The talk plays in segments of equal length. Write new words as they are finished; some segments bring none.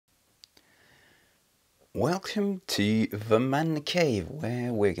Welcome to the Man Cave,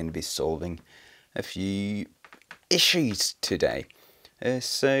 where we're going to be solving a few issues today.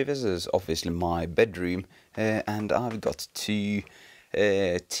 So this is obviously my bedroom, and I've got two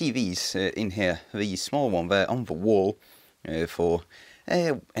TVs in here. The small one there on the wall for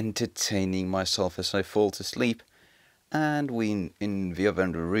entertaining myself as I fall to sleep, and in the other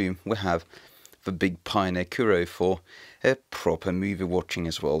end of the room we have the big Pioneer Kuro for proper movie watching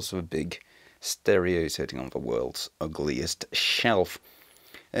as well, so a big stereo sitting on the world's ugliest shelf.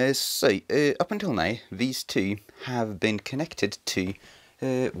 Up until now, these two have been connected to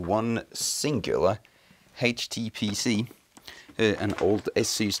one singular HTPC. An old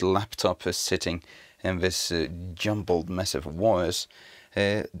ASUS laptop is sitting in this jumbled mess of wires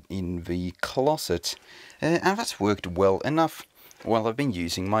in the closet, and that's worked well enough. Well, I've been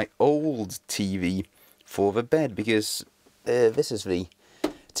using my old TV for the bed because this is the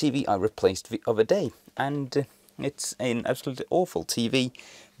TV I replaced the other day, and it's an absolutely awful TV,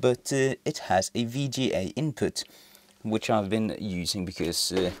 but it has a VGA input, which I've been using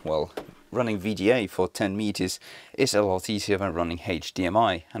because, well, running VGA for 10 meters is a lot easier than running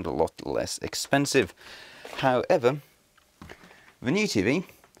HDMI and a lot less expensive. However, the new TV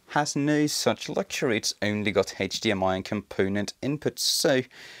has no such luxury. It's only got HDMI and component inputs, so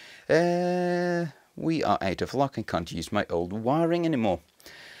we are out of luck and can't use my old wiring anymore.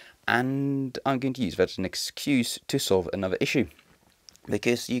 And I'm going to use that as an excuse to solve another issue,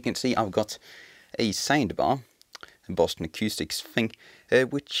 because you can see I've got a soundbar, a Boston Acoustics thing,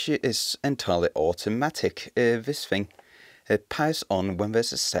 which is entirely automatic. This thing powers on when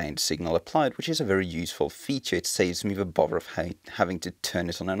there's a sound signal applied, which is a very useful feature. It saves me the bother of having to turn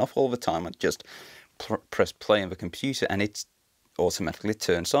it on and off all the time. I just press play on the computer and it automatically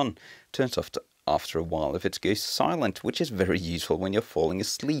turns on, turns off after a while if it goes silent, which is very useful when you're falling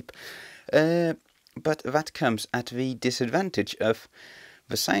asleep. But that comes at the disadvantage of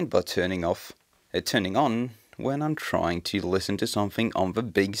the soundbar turning on when I'm trying to listen to something on the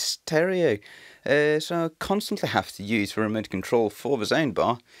big stereo. So I constantly have to use the remote control for the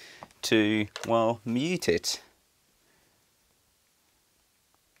soundbar to, well, mute it,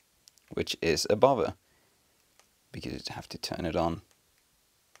 which is a bother, because I have to turn it on.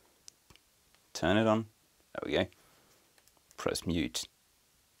 Turn it on. There we go. Press mute.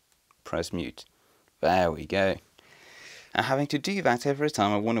 Press mute. There we go. And having to do that every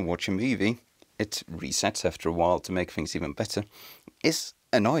time I want to watch a movie, it resets after a while to make things even better, is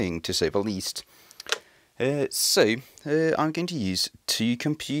annoying to say the least. I'm going to use two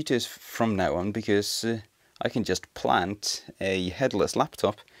computers from now on, because I can just plant a headless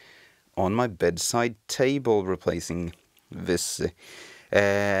laptop on my bedside table, replacing this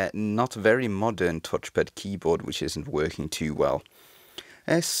not very modern touchpad keyboard, which isn't working too well.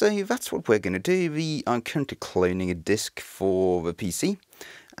 So that's what we're going to do. I'm currently cloning a disk for the PC,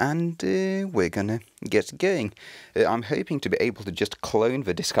 and we're going to get going. I'm hoping to be able to just clone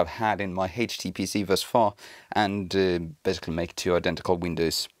the disk I've had in my HTPC thus far, and basically make two identical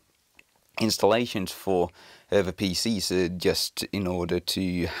Windows installations for the PCs, just in order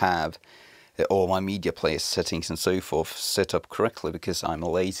to have all my media player settings and so forth set up correctly, because I'm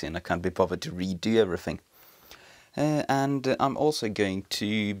lazy and I can't be bothered to redo everything. And I'm also going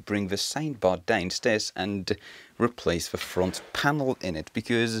to bring the soundbar downstairs and replace the front panel in it,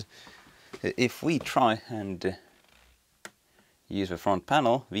 because if we try and use the front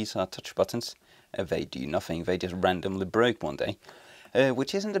panel, these are touch buttons, they do nothing, they just randomly broke one day,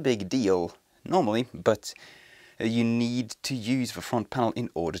 which isn't a big deal normally, but you need to use the front panel in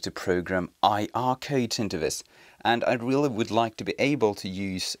order to program IR codes into this. And I really would like to be able to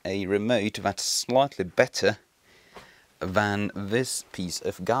use a remote that's slightly better than this piece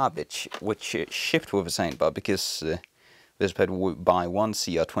of garbage, which shipped with a soundbar, because this pad by one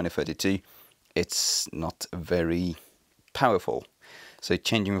CR2032, it's not very powerful. So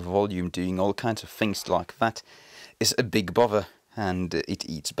changing the volume, doing all kinds of things like that is a big bother, and it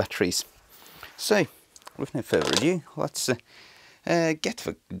eats batteries. So, with no further ado, let's get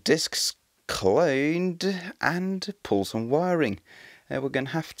the discs cloned and pull some wiring. We're going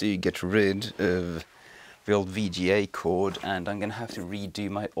to have to get rid of the old VGA cord, and I'm going to have to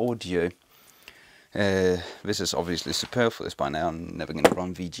redo my audio. This is obviously superfluous by now. I'm never going to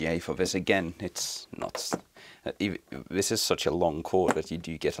run VGA for this again. It's not... this is such a long cord that you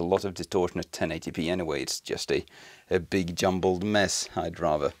do get a lot of distortion at 1080p anyway. It's just a big jumbled mess. I'd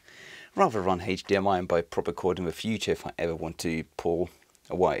rather run HDMI and buy a proper cord in the future if I ever want to pull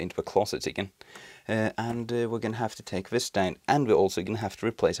a wire into the closet again. and we're going to have to take this down, and we're also going to have to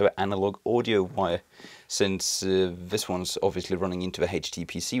replace our analog audio wire, since this one's obviously running into the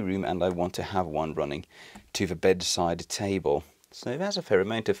HTPC room and I want to have one running to the bedside table. So there's a fair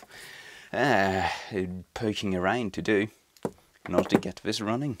amount of poking around to do in order to get this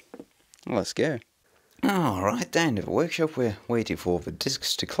running. Let's go. Alright, down to the workshop, we're waiting for the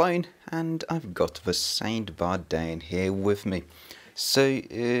discs to clone, and I've got the soundbar down here with me. So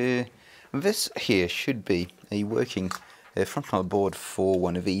this here should be a working front panel board for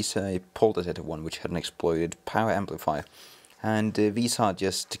one of these. I pulled it at one which had an exploded power amplifier, and these are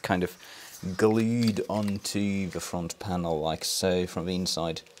just kind of glued onto the front panel like so from the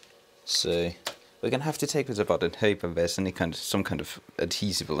inside. So we're gonna have to take this apart and hope that there's some kind of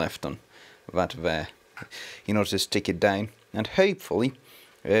adhesive left on that there in order to stick it down, and hopefully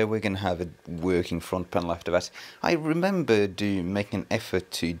we're going to have a working front panel after that. I remember making an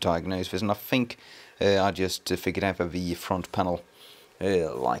effort to diagnose this, and I think I just figured out that the front panel,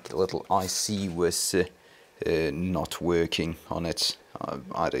 like a little IC, was not working on it.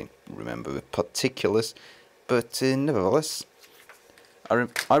 I don't remember the particulars, but nevertheless,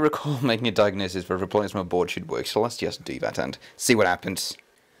 I recall making a diagnosis for replacement board should work, so let's just do that and see what happens.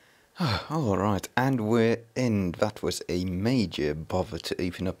 Alright, and we're in. That was a major bother to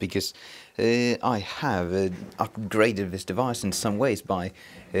open up, because I have upgraded this device in some ways by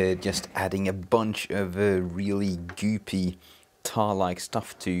just adding a bunch of really goopy tar-like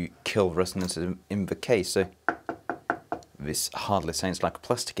stuff to kill resonance in the case. So this hardly sounds like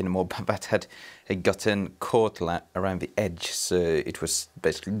plastic anymore, but that had gotten caught around the edge, so it was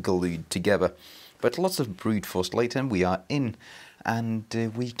basically glued together. But lots of brute force later, and we are in. And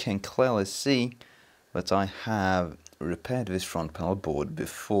we can clearly see that I have repaired this front panel board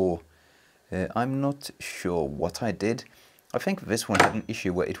before. I'm not sure what I did. I think this one had an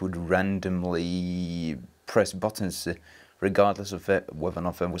issue where it would randomly press buttons regardless of whether or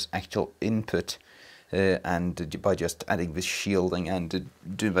not there was actual input. And by just adding this shielding and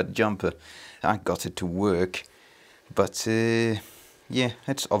doing that jumper, I got it to work. But yeah,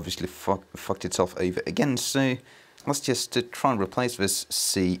 it's obviously fucked itself over again, so let's just try and replace this,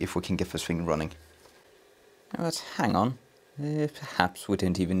 see if we can get this thing running. But hang on, perhaps we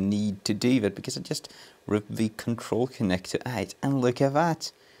don't even need to do that, because I just ripped the control connector out, and look at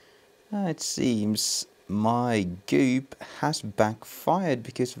that. It seems my goop has backfired,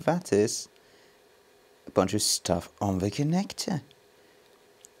 because that is a bunch of stuff on the connector.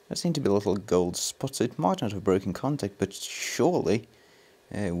 There seem to be little gold spots, so it might not have broken contact, but surely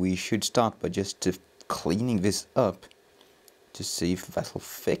we should start by just cleaning this up to see if that'll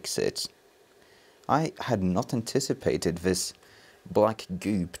fix it. I had not anticipated this black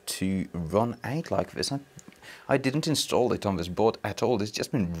goop to run out like this. I didn't install it on this board at all. It's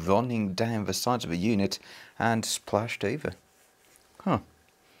just been running down the sides of the unit and splashed over. Huh.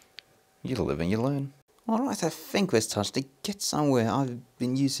 You live and you learn. Alright, I think we're starting to get somewhere. I've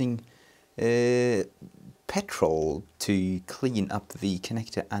been using petrol to clean up the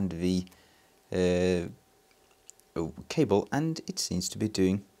connector and the cable, and it seems to be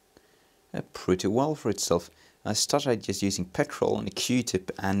doing pretty well for itself. I started just using petrol and a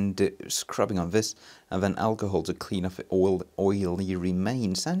Q-tip and scrubbing on this, and then alcohol to clean off the oily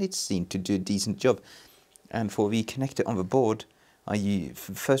remains, and it seemed to do a decent job. And for the connector on the board, I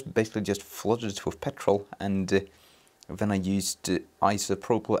first basically just flooded it with petrol, and then I used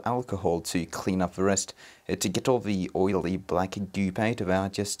isopropyl alcohol to clean up the rest. To get all the oily black goop out of it, I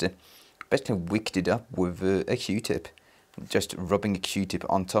just basically wicked it up with a Q-tip. Just rubbing a Q-tip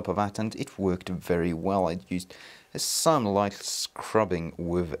on top of that, and it worked very well. I used some light scrubbing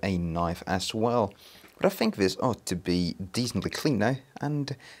with a knife as well. But I think this ought to be decently clean now,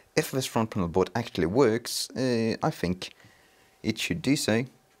 and if this front panel board actually works, I think it should do so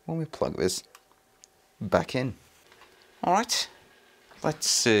when we plug this back in. Alright,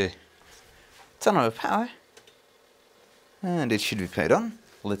 let's turn on our power, and it should be powered on.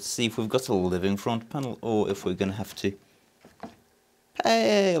 Let's see if we've got a living front panel, or if we're going to have to...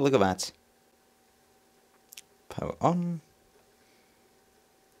 Hey, look at that. Power on.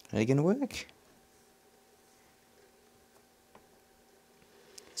 Are you going to work?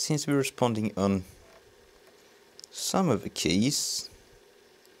 Seems to be responding on some of the keys,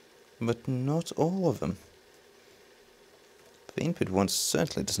 but not all of them. The input one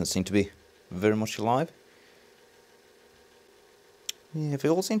certainly doesn't seem to be very much alive. Yeah, they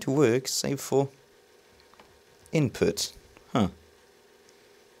all seem to work, save for input. Huh.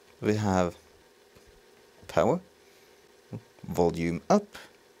 We have power, volume up,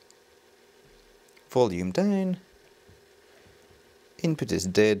 volume down, input is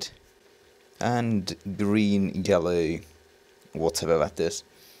dead, and green, yellow, whatever that is.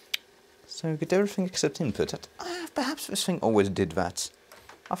 So we get everything except input. Perhaps this thing always did that.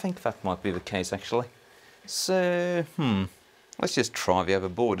 I think that might be the case actually. So, let's just try the other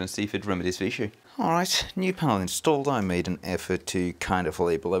board and see if it remedies the issue. Alright, new panel installed. I made an effort to kind of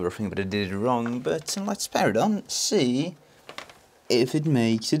label everything, but I did it wrong. But let's pair it on, see if it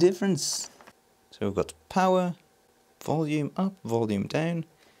makes a difference. So we've got power, volume up, volume down.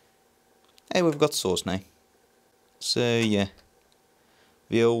 Hey, we've got source now. So yeah,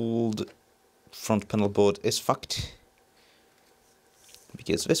 the old front panel board is fucked,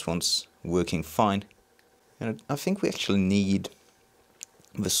 because this one's working fine. And I think we actually need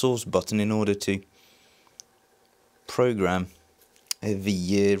the source button in order to program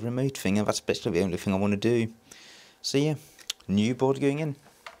the remote thing, and that's basically the only thing I want to do. So yeah, new board going in.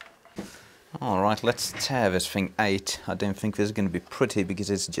 Alright, let's tear this thing out. I don't think this is going to be pretty because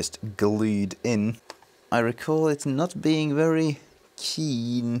it's just glued in. I recall it not being very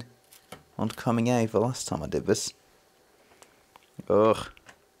keen on coming out the last time I did this. Ugh.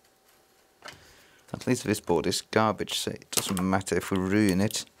 At least this board is garbage, so it doesn't matter if we ruin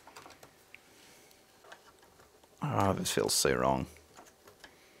it. Oh, this feels so wrong.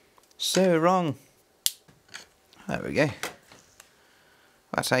 So wrong. There we go.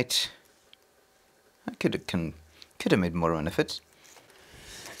 That's out. I could have made more of an effort.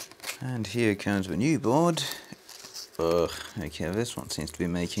 And here comes the new board. Ugh, okay, this one seems to be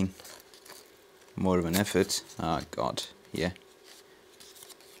making more of an effort. Oh god, yeah.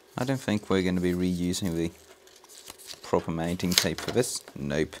 I don't think we're going to be reusing the proper mounting tape for this.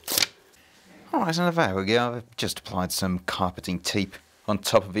 Nope. Alright, and there we go. I've just applied some carpeting tape on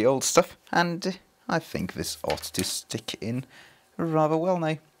top of the old stuff, and I think this ought to stick in rather well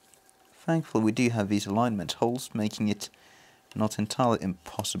now. Thankfully we do have these alignment holes, making it not entirely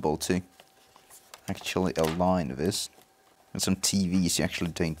impossible to actually align this. And some TVs you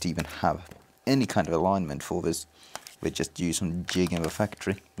actually don't even have any kind of alignment for this. They just use some jig in the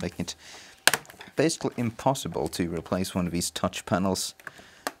factory, making it basically impossible to replace one of these touch panels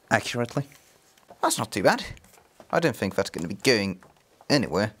accurately. That's not too bad. I don't think that's going to be going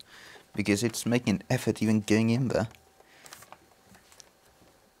anywhere, because it's making an effort even going in there.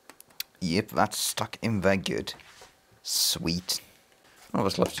 Yep, that's stuck in there good. Sweet. All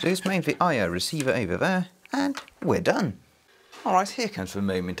that's left to do is mount the IO receiver over there, and we're done. Alright, here comes the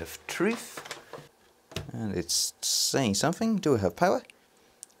moment of truth. And it's saying something. Do we have power?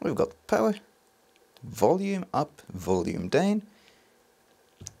 We've got power. Volume up, volume down.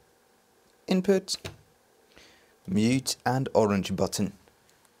 Input. Mute and orange button.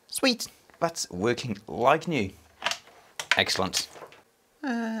 Sweet. That's working like new. Excellent.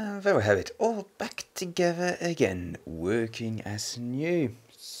 And there we have it. All back together again. Working as new.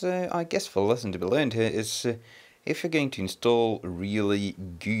 So I guess the lesson to be learned here is if you're going to install really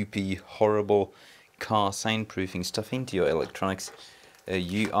goopy, horrible car soundproofing stuff into your electronics,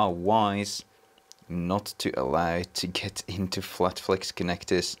 you are wise not to allow it to get into flat flex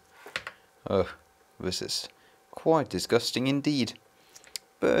connectors. Oh, this is quite disgusting indeed.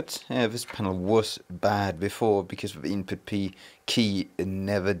 But this panel was bad before because the input P key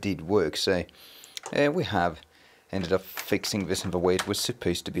never did work, so we have ended up fixing this in the way it was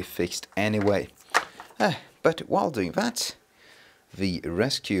supposed to be fixed anyway. But while doing that, the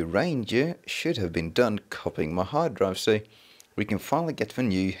Rescue Ranger should have been done copying my hard drive, so we can finally get the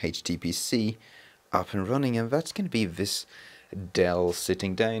new HTPC up and running, and that's going to be this Dell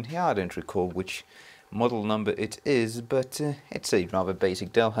sitting down here. I don't recall which model number it is, but it's a rather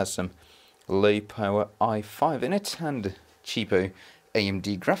basic Dell, has some low power i5 in it and cheapo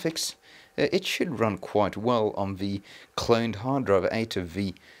AMD graphics. It should run quite well on the cloned hard drive out of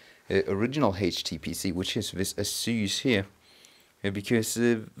the original HTPC, which is this ASUS here, because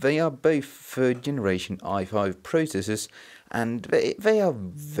they are both third generation i5 processors, and they are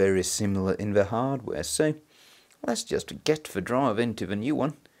very similar in their hardware, so let's just get the drive into the new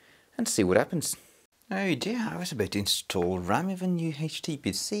one and see what happens. Oh dear, I was about to install RAM in the new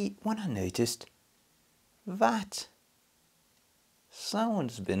HTPC when I noticed that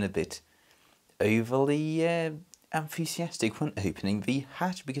someone's been a bit overly enthusiastic when opening the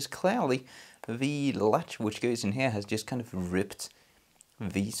hatch, because clearly the latch which goes in here has just kind of ripped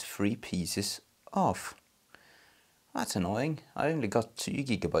these three pieces off. That's annoying. I only got 2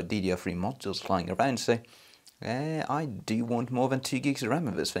 GB DDR3 modules lying around, so I do want more than 2 gigs of RAM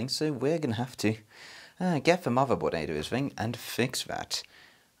of this thing, so we're going to have to get the motherboard out of this thing and fix that.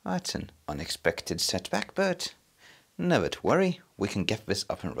 That's an unexpected setback, but never to worry, we can get this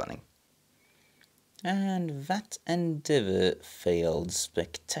up and running. And that endeavour failed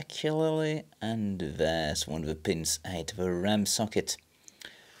spectacularly, and there's one of the pins out of a RAM socket.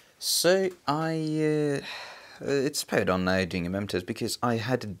 So it's powered on now doing a mem test because I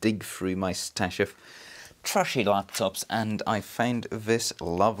had to dig through my stash of trashy laptops and I found this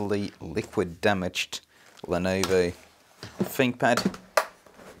lovely liquid damaged Lenovo ThinkPad.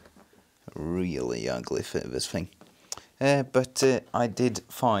 Really ugly for this thing. But I did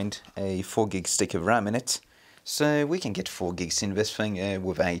find a 4GB stick of RAM in it, so we can get 4GB in this thing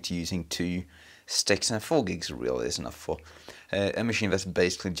without using 2 sticks, and 4GB really is enough for a machine that's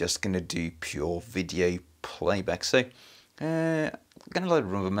basically just going to do pure video playback. So I'm going to let it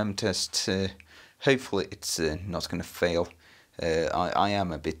run the mem test. Hopefully it's not going to fail. I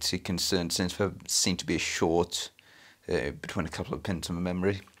am a bit concerned since there seemed to be a short between a couple of pins on the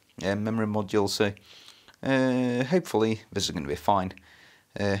memory module, so hopefully this is going to be fine,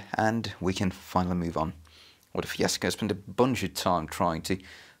 and we can finally move on. What if Jessica spent a bunch of time trying to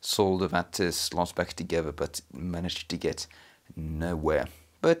solder that slot back together, but managed to get nowhere.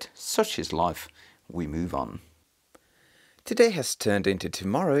 But such is life, we move on. Today has turned into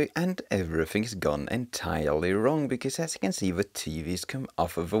tomorrow and everything's gone entirely wrong because, as you can see, the TV's come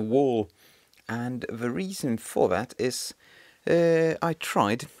off of the wall. And the reason for that is I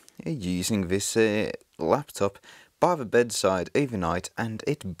tried using this laptop by the bedside overnight, and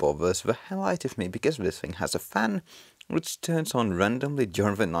it bothers the hell out of me because this thing has a fan which turns on randomly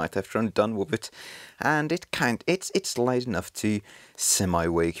during the night after I'm done with it, and it's loud enough to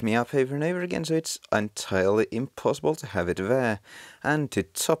semi-wake me up over and over again, so it's entirely impossible to have it there. And to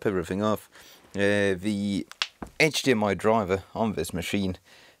top everything off, the HDMI driver on this machine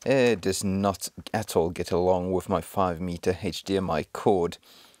does not at all get along with my 5-meter HDMI cord,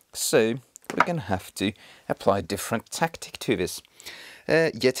 so we're going to have to apply a different tactic to this.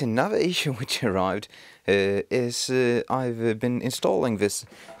 Yet another issue which arrived is I've been installing this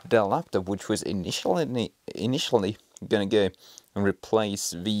Dell laptop, which was initially going to go and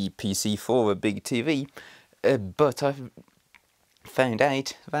replace the PC for the big TV, but I've found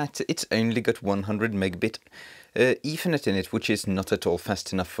out that it's only got 100 megabit Ethernet in it, which is not at all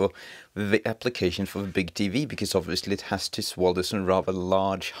fast enough for the application for the big TV, because obviously it has to swallow some rather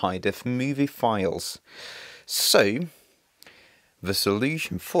large high-def movie files. So the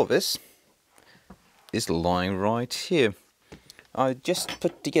solution for this is lying right here. I just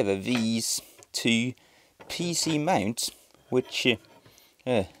put together these 2 PC mounts, which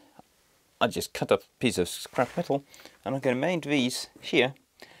I just cut up a piece of scrap metal, and I'm going to mount these here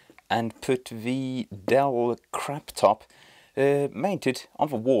and put the Dell crap top mounted on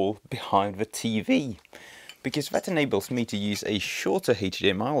the wall behind the TV, because that enables me to use a shorter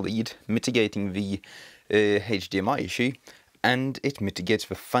HDMI lead, mitigating the HDMI issue, and it mitigates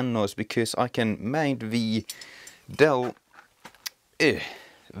the fan noise because I can mount the Dell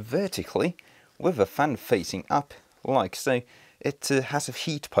vertically with the fan facing up, like so. It has a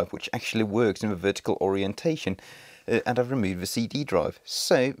heat pipe which actually works in the vertical orientation, and I've removed the CD drive.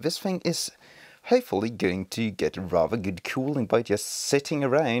 So this thing is hopefully going to get rather good cooling by just sitting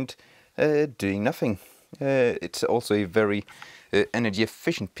around doing nothing. It's also a very energy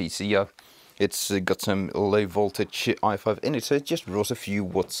efficient PC. It's got some low voltage i5 in it, so it just draws a few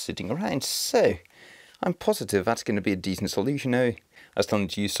watts sitting around. So I'm positive that's going to be a decent solution now. I still need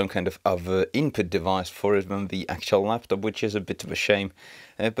to use some kind of other input device for it than the actual laptop, which is a bit of a shame.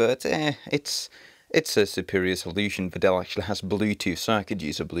 But it's a superior solution. The Dell actually has Bluetooth, so I could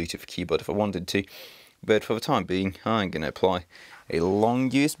use a Bluetooth keyboard if I wanted to. But for the time being, I'm going to apply a long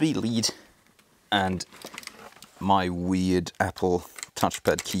USB lead and my weird Apple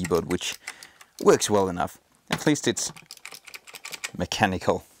touchpad keyboard, which works well enough. At least it's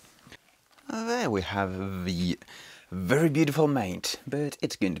mechanical. There we have the very beautiful mount, but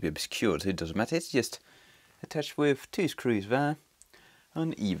it's going to be obscured, so it doesn't matter. It's just attached with 2 screws there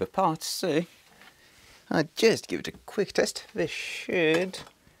on either part, so I'll just give it a quick test. This should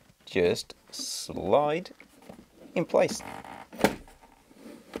just slide in place.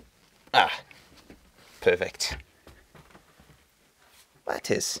 Ah, perfect. That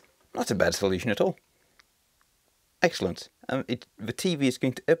is not a bad solution at all. Excellent. The TV is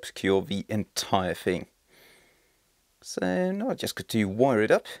going to obscure the entire thing. So now I just got to wire it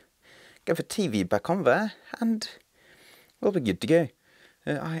up, get the TV back on there, and we'll be good to go.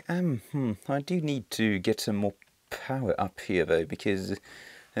 I do need to get some more power up here though, because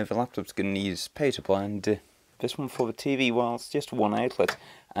the laptop's going to need a power supply, and this one for the TV, well, it's just one outlet,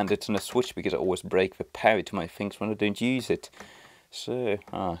 and it's on a switch because I always break the power to my things when I don't use it. So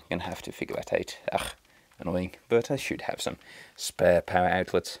I'm going to have to figure that out. Ugh, annoying, but I should have some spare power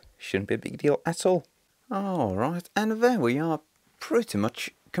outlets. Shouldn't be a big deal at all. Alright, and there we are, pretty much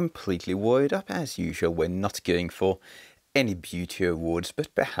completely wired up as usual. We're not going for any beauty awards,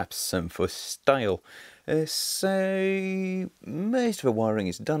 but perhaps some for style. So most of the wiring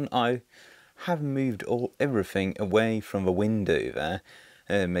is done. I have moved everything away from the window there,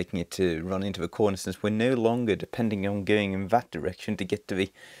 making it to run into the corner, since we're no longer depending on going in that direction to get to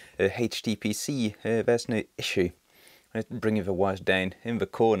the HTPC. There's no issue. Bringing the wires down in the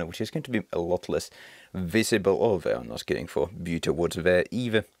corner, which is going to be a lot less visible. Although I'm not going for beauty awards there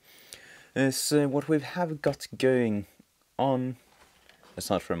either. So what we have got going on,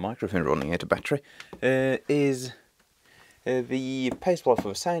 aside from a microphone running out of battery, is the power supply for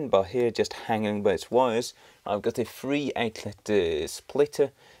the soundbar here, just hanging by its wires. I've got a 3 outlet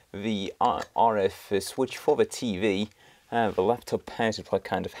splitter, the RF switch for the TV, the laptop power supply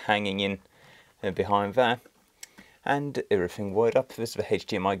kind of hanging in behind there, and everything wired up. This is the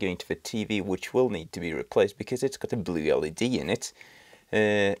HDMI going to the TV, which will need to be replaced because it's got a blue LED in it.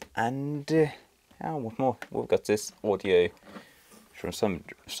 What more? We've got this audio from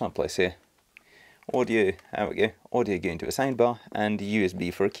someplace here. Audio, there we go. Audio going to a soundbar, and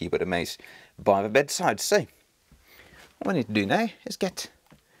USB for a keyboard and mouse by the bedside. So, what we need to do now is get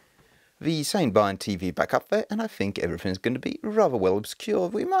the soundbar and TV back up there, and I think everything's going to be rather well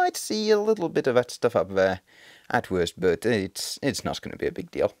obscured. We might see a little bit of that stuff up there at worst, but it's not going to be a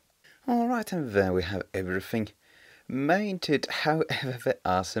big deal. Alright, and there we have everything mounted. However, there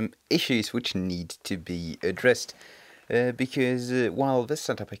are some issues which need to be addressed, because while this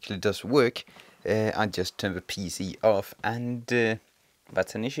setup actually does work, I just turned the PC off, and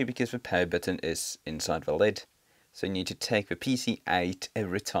that's an issue because the power button is inside the lid. So you need to take the PC out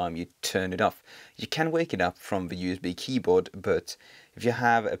every time you turn it off. You can wake it up from the USB keyboard, but if you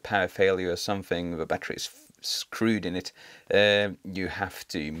have a power failure or something, the battery is screwed in it, you have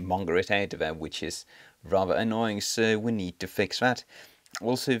to monger it out of there, which is rather annoying, so we need to fix that.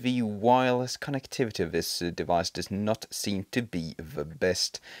 Also, the wireless connectivity of this device does not seem to be the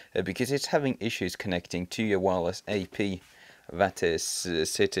best, because it's having issues connecting to your wireless AP that is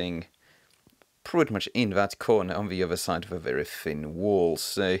sitting pretty much in that corner on the other side of a very thin wall.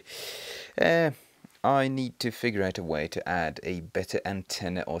 So I need to figure out a way to add a better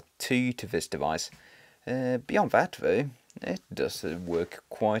antenna or two to this device. Beyond that though, it does work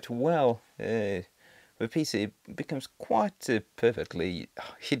quite well. The PC becomes quite perfectly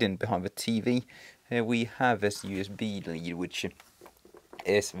hidden behind the TV. We have this USB lead which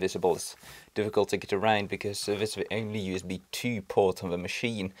is visible. It's difficult to get around because this is the only USB 2 port on the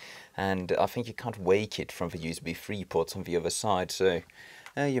machine, and I think you can't wake it from the USB 3 ports on the other side, so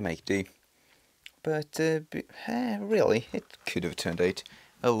you make do. But really, it could have turned out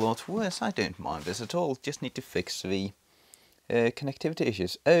a lot worse. I don't mind this at all, just need to fix the connectivity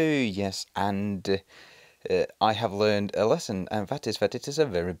issues. Oh yes, and I have learned a lesson, and that is that it is a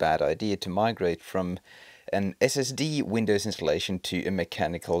very bad idea to migrate from an SSD Windows installation to a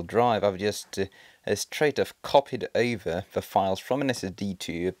mechanical drive. I've just straight off copied over the files from an SSD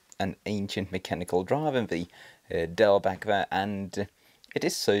to an ancient mechanical drive and the Dell back there, and it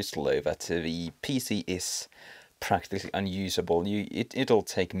is so slow that the PC is practically unusable. It'll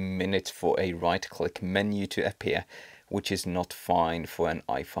take minutes for a right-click menu to appear, which is not fine for an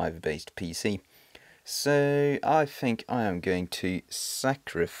i5 based PC. So I think I am going to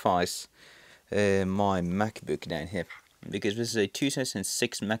sacrifice my MacBook down here, because this is a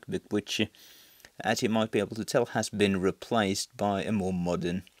 2006 MacBook which, as you might be able to tell, has been replaced by a more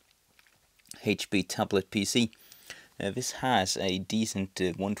modern HP tablet PC. This has a decent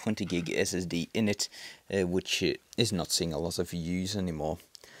 120 gig SSD in it, which is not seeing a lot of use anymore.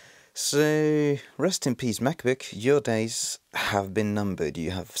 So, rest in peace MacBook, your days have been numbered.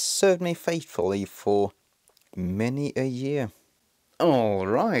 You have served me faithfully for many a year.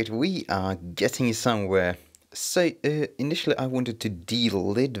 Alright, we are getting somewhere. So, initially I wanted to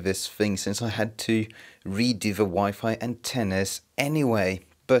de-lid this thing since I had to redo the Wi-Fi antennas anyway,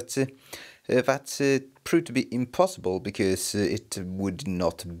 but that proved to be impossible because it would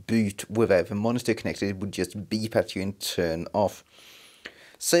not boot without the monitor connected. It would just beep at you and turn off.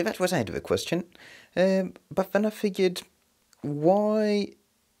 So that was out of the question, but then I figured, why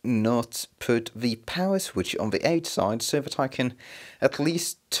not put the power switch on the outside so that I can at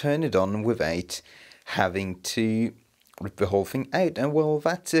least turn it on without having to rip the whole thing out? And well,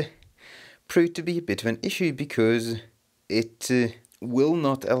 that proved to be a bit of an issue because it will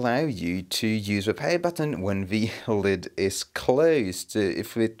not allow you to use the power button when the lid is closed.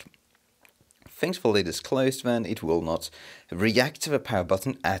 If it thinks the lid is closed, then it will not react to the power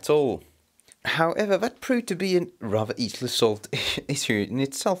button at all. However, that proved to be a rather easily solved issue in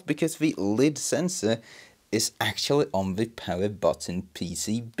itself, because the lid sensor is actually on the power button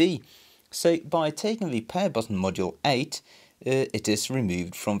PCB. So by taking the power button module out, it is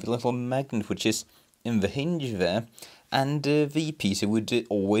removed from the little magnet which is in the hinge there, and the PC would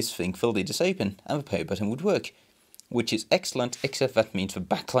always think the lid is open and the power button would work, which is excellent, except that means the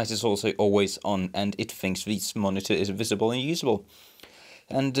backlight is also always on and it thinks this monitor is visible and usable.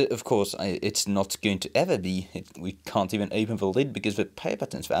 And of course, it's not going to ever be, we can't even open the lid because the power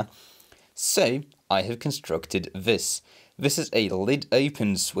button's there. So I have constructed this. This is a lid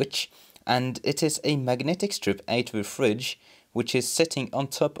open switch, and it is a magnetic strip out of the fridge, which is sitting on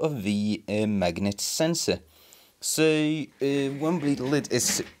top of the magnet sensor. So when the lid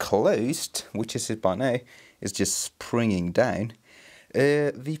is closed, which is it by now, is just springing down,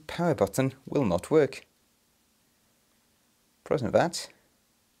 the power button will not work. Pressing that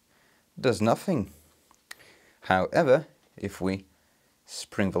does nothing. However, if we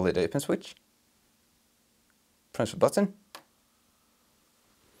spring the lid open switch, press the button,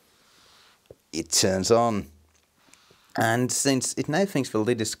 it turns on. And since it now thinks the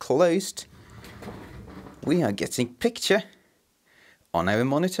lid is closed, we are getting picture on our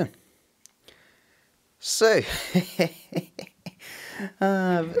monitor. So,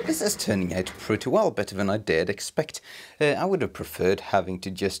 this is turning out pretty well, better than I dared expect. I would have preferred having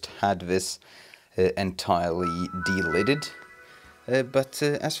to just had this entirely de-lidded, but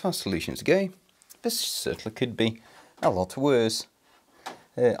as far as solutions go, this certainly could be a lot worse.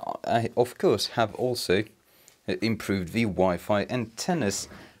 I, of course, have also improved the Wi-Fi antennas,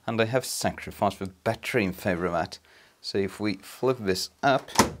 and I have sacrificed the battery in favour of that. So if we flip this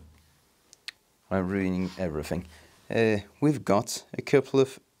up, I'm ruining everything. We've got a couple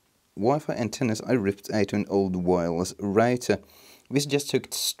of Wi-Fi antennas I ripped out of an old wireless router. This just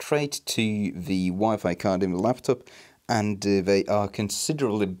hooked straight to the Wi-Fi card in the laptop, and they are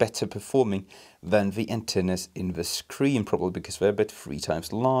considerably better performing than the antennas in the screen, probably because they're about 3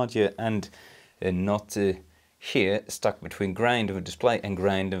 times larger and not here stuck between ground of the display and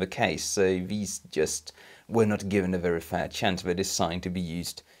ground of the case. So these just were not given a very fair chance. They're designed to be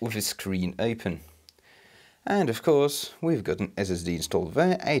used with the screen open. And of course, we've got an SSD installed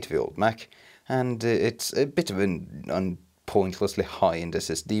there, out of the old Mac, and it's a bit of an pointlessly high-end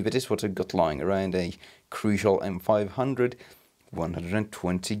SSD, but it's what I've got lying around, a Crucial M500,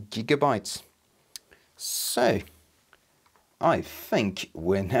 120 gigabytes. So, I think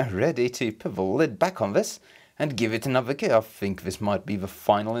we're now ready to put the lid back on this and give it another go. I think this might be the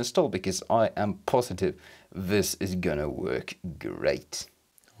final install, because I am positive this is gonna work great.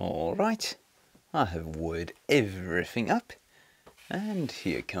 Alright, I have wired everything up, and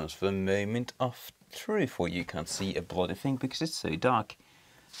here comes the moment of truth, where you can't see a bloody thing because it's so dark.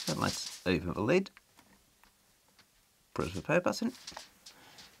 So let's open the lid, press the power button,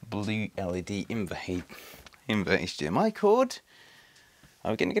 blue LED in the HDMI cord.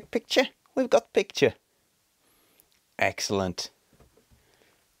 Are we going to get picture? We've got picture. Excellent.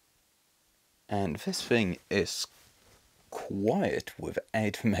 And this thing is quiet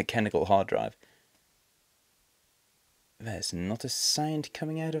without the mechanical hard drive. There's not a sound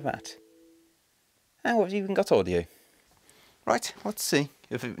coming out of that. And we've even got audio. Right, let's see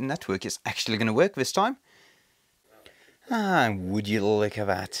if the network is actually going to work this time. Ah, would you look at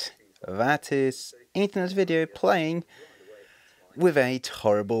that? That is internet video playing without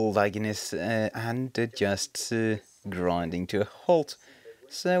horrible lagginess and just grinding to a halt.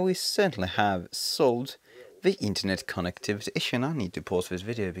 So we certainly have solved the internet connectivity issue. And I need to pause this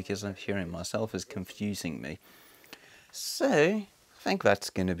video because I'm hearing myself is confusing me. So I think that's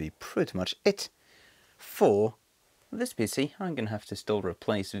going to be pretty much it for this PC. I'm going to have to still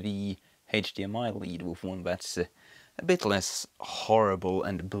replace the HDMI lead with one that's a bit less horrible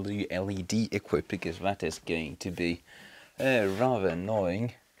and blue LED equipped, because that is going to be rather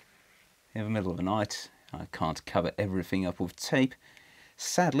annoying in the middle of the night. I can't cover everything up with tape,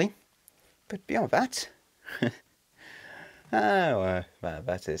 sadly, but beyond that,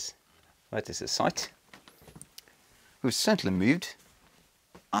 that is a sight. We've certainly moved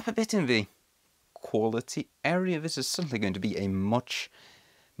up a bit in the quality area. This is certainly going to be a much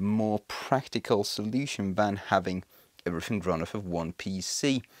more practical solution than having everything run off of one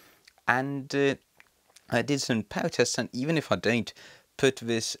PC. And I did some power tests, and even if I don't put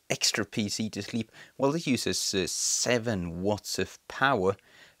this extra PC to sleep, well, it uses 7 watts of power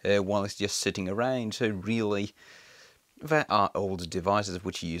while it's just sitting around. So really, there are older devices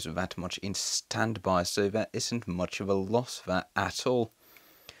which use that much in standby, so there isn't much of a loss there at all.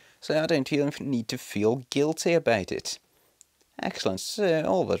 So I don't even need to feel guilty about it. Excellent, so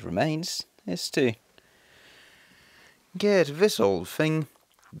all that remains is to get this old thing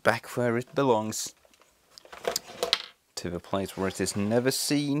back where it belongs. To the place where it is never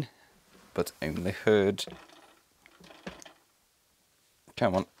seen, but only heard.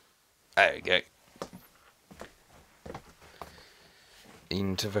 Come on. There you go.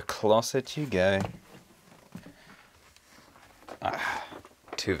 Into the closet you go.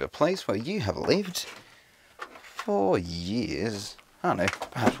 To the place where you have lived for years. I don't know,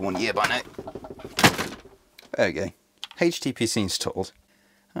 perhaps 1 year by now. There you go. HTPC installed.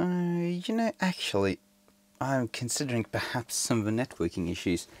 You know, actually, I'm considering perhaps some of the networking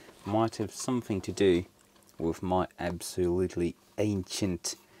issues might have something to do with my absolutely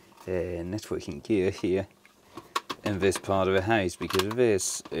ancient networking gear here in this part of the house, because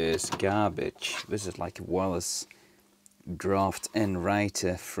this is garbage. This is like a wireless draft N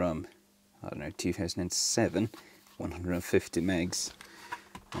router from, I don't know, 2007, 150 megs.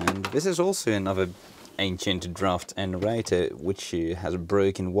 And this is also another ancient draft N router which has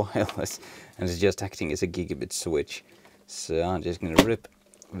broken wireless and is just acting as a gigabit switch. So I'm just going to rip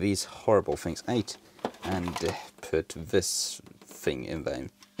these horrible things out and put this thing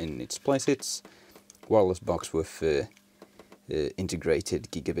in its place. It's wireless box with integrated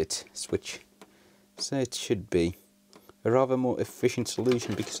gigabit switch, so it should be a rather more efficient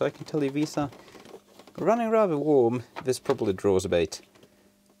solution, because I can tell you these are running rather warm. This probably draws about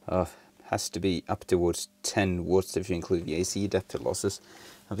has to be up towards 10 watts if you include the AC adapter losses,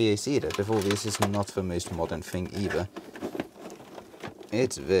 and the AC adapter for this is not the most modern thing either.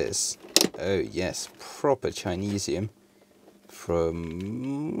 It's this, oh yes, proper Chinesium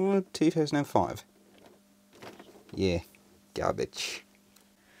from 2005. Yeah, garbage.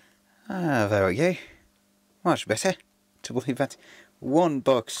 There we go. Much better to believe that one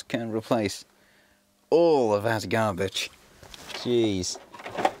box can replace all of that garbage. Jeez.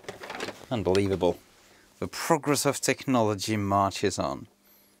 Unbelievable. The progress of technology marches on.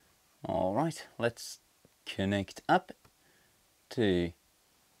 Alright, let's connect up to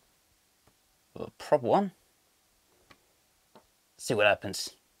the proper one. See what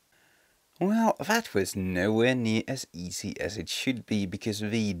happens. Well, that was nowhere near as easy as it should be, because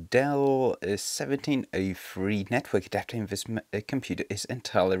the Dell 1703 network adapter in this computer is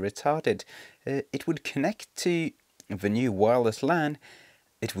entirely retarded. It would connect to the new wireless LAN,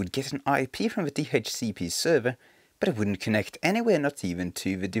 it would get an IP from the DHCP server, but it wouldn't connect anywhere, not even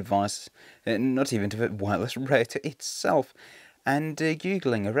to the device, not even to the wireless router itself. And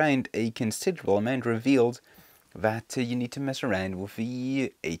Googling around, a considerable amount revealed that you need to mess around with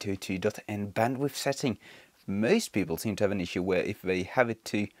the 802.n bandwidth setting. Most people seem to have an issue where if they have it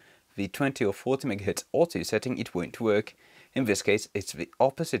to the 20 or 40 MHz auto setting, it won't work. In this case, it's the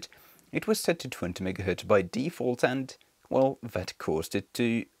opposite. It was set to 20 MHz by default, and, well, that caused it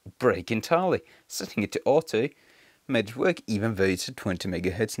to break entirely. Setting it to auto made it work even though it's a 20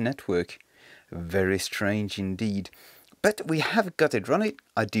 MHz network. Very strange indeed. But we have got it running,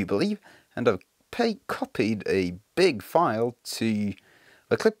 I do believe, and I've copied a big file to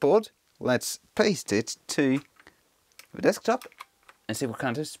the clipboard. Let's paste it to the desktop and see what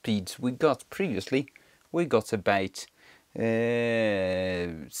kind of speeds we got. Previously we got about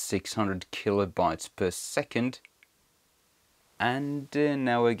 600 kilobytes per second, and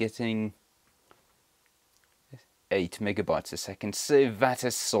now we're getting 8 megabytes a second, so that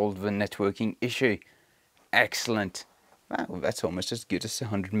has solved the networking issue. Excellent. Wow, that's almost as good as a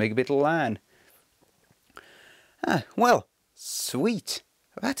 100 megabit LAN. Well, sweet.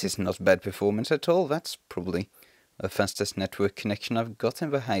 That is not bad performance at all. That's probably the fastest network connection I've got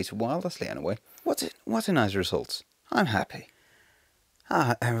in the house, wirelessly anyway. What a nice result. I'm happy.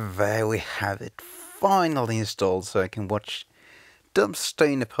 And there we have it, finally installed, so I can watch Dumb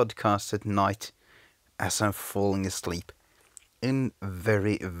Stoner podcast at night as I'm falling asleep. In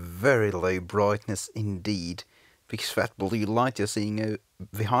very, very low brightness indeed, because that blue light you're seeing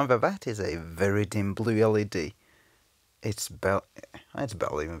behind that is a very dim blue LED. It's barely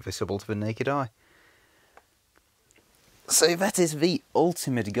even visible to the naked eye. So that is the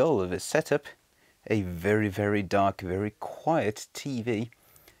ultimate goal of this setup. A very, very dark, very quiet TV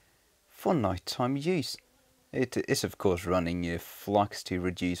for nighttime use. It is of course running flux to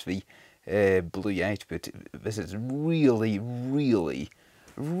reduce the blue output. This is really, really,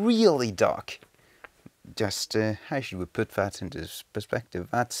 really dark. Just how should we put that into perspective?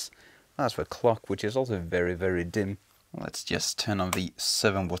 That's the clock, which is also very, very dim. Let's just turn on the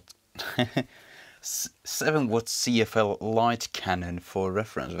 7 watt 7 watt CFL light cannon for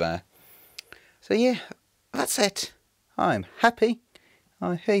reference there. So yeah, that's it. I'm happy.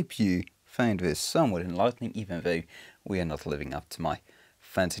 I hope you found this somewhat enlightening, even though we are not living up to my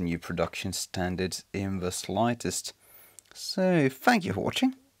fancy new production standards in the slightest. So, thank you for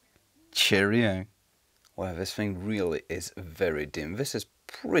watching. Cheerio. Wow, this thing really is very dim. This is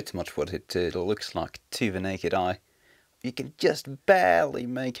pretty much what it looks like to the naked eye. You can just barely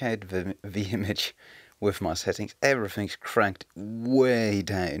make out the image with my settings. Everything's cranked way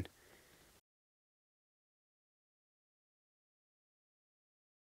down.